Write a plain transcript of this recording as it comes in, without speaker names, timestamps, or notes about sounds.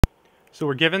So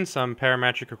we're given some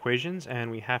parametric equations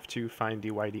and we have to find dy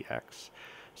dx.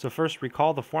 So first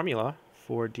recall the formula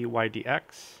for dy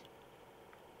dx.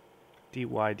 dy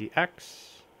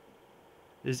dx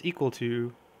is equal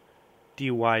to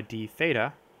dy d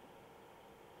theta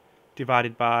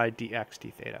divided by dx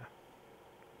d theta.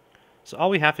 So all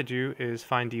we have to do is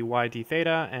find dy d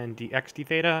theta and dx d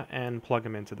theta and plug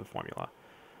them into the formula.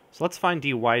 So let's find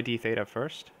dy d theta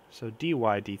first. So dy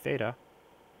d theta.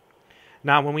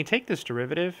 Now when we take this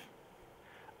derivative,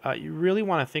 you really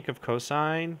want to think of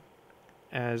cosine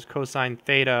as cosine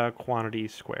theta quantity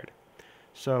squared.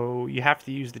 So you have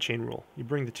to use the chain rule. You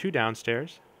bring the 2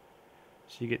 downstairs,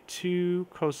 so you get 2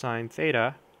 cosine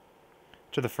theta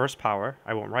to the first power,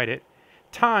 I won't write it,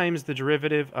 times the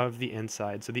derivative of the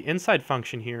inside. So the inside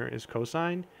function here is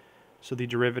cosine, so the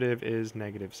derivative is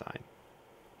negative sine.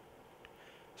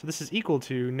 So this is equal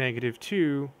to negative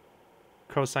 2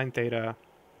 cosine theta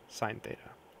sine theta.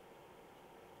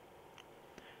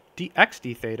 dx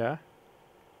d theta,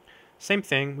 same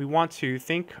thing. We want to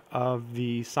think of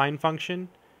the sine function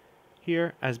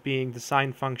here as being the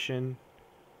sine function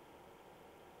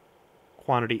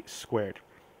quantity squared.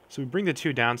 So we bring the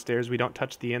 2 downstairs, we don't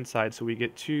touch the inside, so we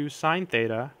get 2 sine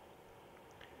theta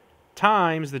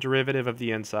times the derivative of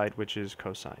the inside, which is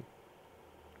cosine.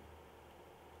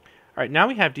 All right, now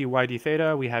we have dy d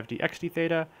theta, we have dx d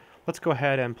theta. Let's go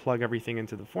ahead and plug everything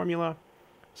into the formula.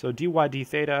 So dy d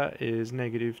theta is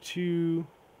negative 2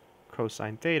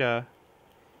 cosine theta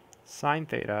sine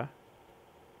theta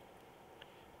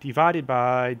divided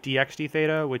by dx d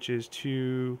theta, which is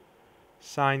 2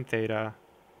 sine theta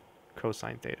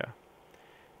cosine theta.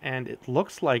 And it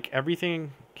looks like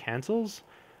everything cancels.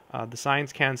 The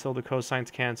sines cancel, the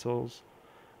cosines cancels,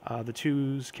 the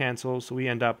 2's cancel, so we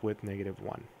end up with negative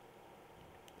 1.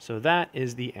 So that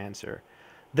is the answer.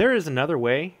 There is another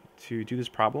way to do this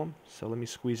problem, so let me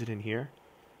squeeze it in here.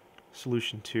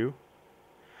 Solution 2.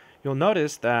 You'll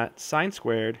notice that sine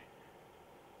squared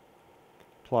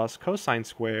plus cosine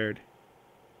squared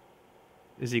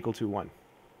is equal to 1.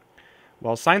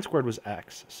 Well, sine squared was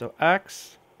x, so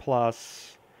x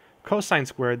plus cosine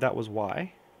squared, that was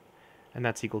y, and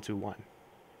that's equal to 1.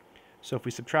 So if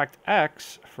we subtract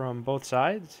x from both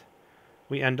sides,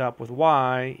 we end up with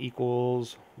y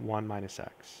equals 1 minus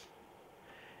x.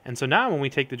 And so now when we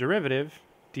take the derivative,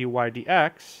 dy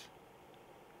dx,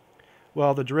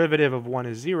 well, the derivative of 1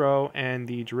 is 0, and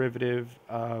the derivative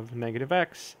of negative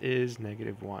x is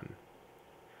negative 1.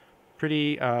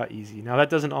 Pretty easy. Now that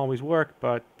doesn't always work,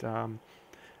 but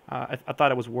I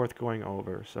thought it was worth going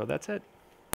over. So that's it.